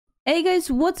Hey guys,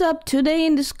 what's up? Today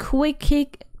in this quick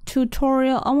kick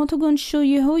tutorial, I want to go and show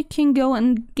you how you can go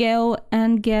and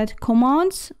get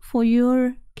commands for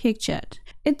your kick chat.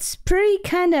 It's pretty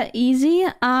kinda easy.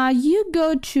 You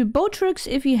go to Botrix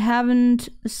if you haven't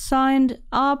signed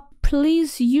up.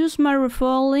 Please use my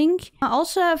referral link. I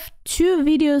also have 2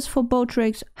 videos for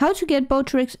Botrix, how to get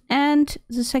Botrix, and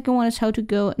the second one is how to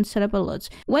go and set up alerts.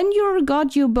 When you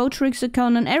got your Botrix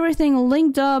account and everything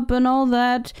linked up and all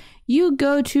that, you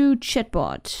go to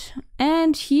Chatbot.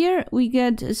 And here we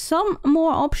get some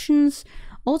more options.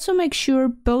 Also make sure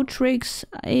Botrix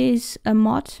is a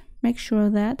mod. Make sure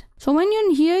of that. So when you're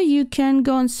in here, you can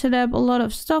go and set up a lot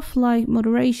of stuff like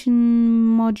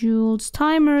moderation modules,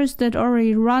 timers that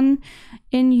already run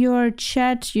in your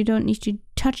chat. You don't need to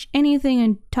touch anything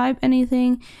and type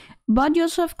anything, but you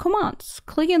also have commands.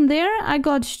 Click in there. I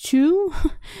got 2.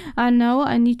 I know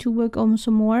I need to work on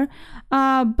some more.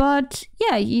 But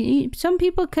yeah, some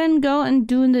people can go and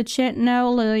do in the chat now,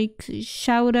 like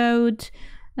shout out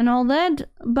and all that,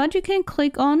 but you can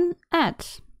click on add.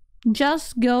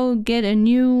 Just go get a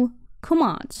new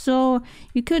command. So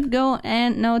you could go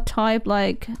and now type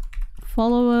like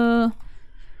follower,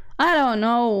 I don't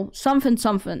know, something.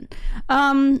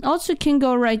 Also can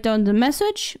go write down the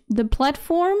message, the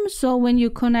platform. So when you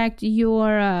connect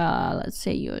your let's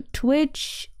say your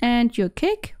Twitch and your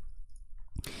Kick,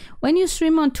 when you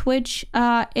stream on Twitch,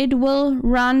 it will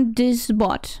run this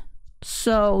bot.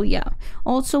 So yeah,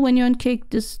 also when you're on Kick,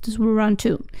 this will run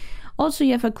too. Also,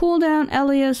 you have a cooldown,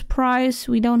 alias, price.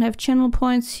 We don't have channel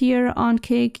points here on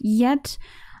Kick yet.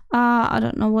 I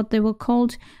don't know what they were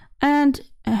called. And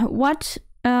what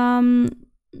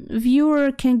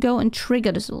viewer can go and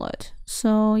trigger this alert.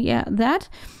 So yeah, that.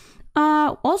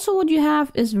 Also, what you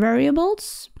have is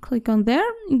variables. Click on there.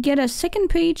 Get a second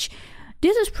page.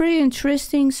 This is pretty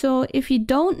interesting. So if you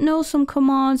don't know some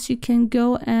commands, you can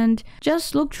go and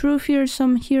just look through here.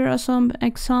 Here are some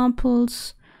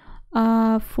examples.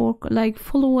 For like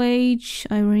full wage.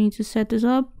 I really need to set this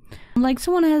up. Like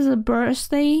someone has a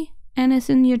birthday and it's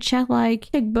in your chat like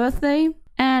Jack birthday,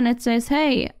 and it says,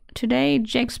 hey, today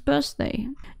Jack's birthday.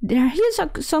 Here's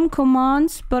some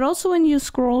commands, but also when you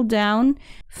scroll down,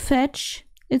 fetch,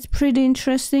 it's pretty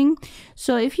interesting.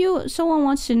 So if someone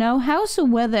wants to know how's the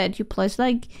weather at your place,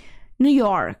 like New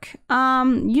York,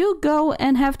 you go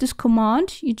and have this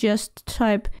command. You just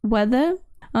type weather.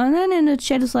 And then in the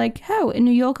chat it's like, oh, in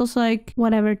New York it's like,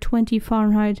 whatever, 20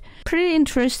 Fahrenheit. Pretty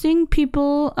interesting.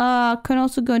 People can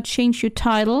also go and change your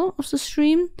title of the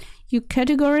stream, your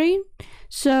category.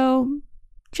 So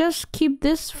just keep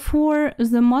this for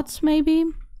the mods maybe.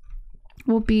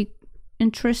 Will be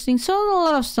interesting. So a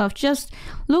lot of stuff. Just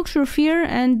look through here,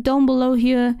 and down below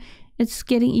here it's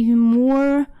getting even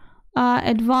more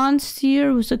advanced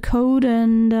here with the code,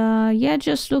 and yeah,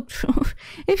 just look through.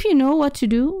 If you know what to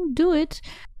do it.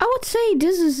 I would say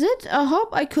this is it. I hope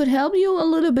I could help you a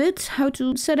little bit how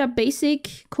to set up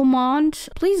basic command.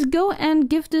 Please go and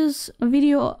give this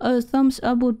video a thumbs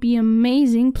up, would be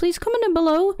amazing. Please comment down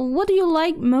below, what do you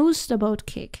like most about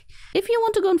Kick? If you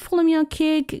want to go and follow me on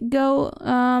Kick, go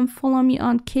follow me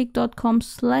on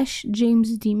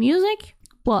kick.com/JamesDMusic.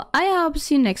 Well, I hope to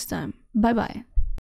see you next time. Bye bye.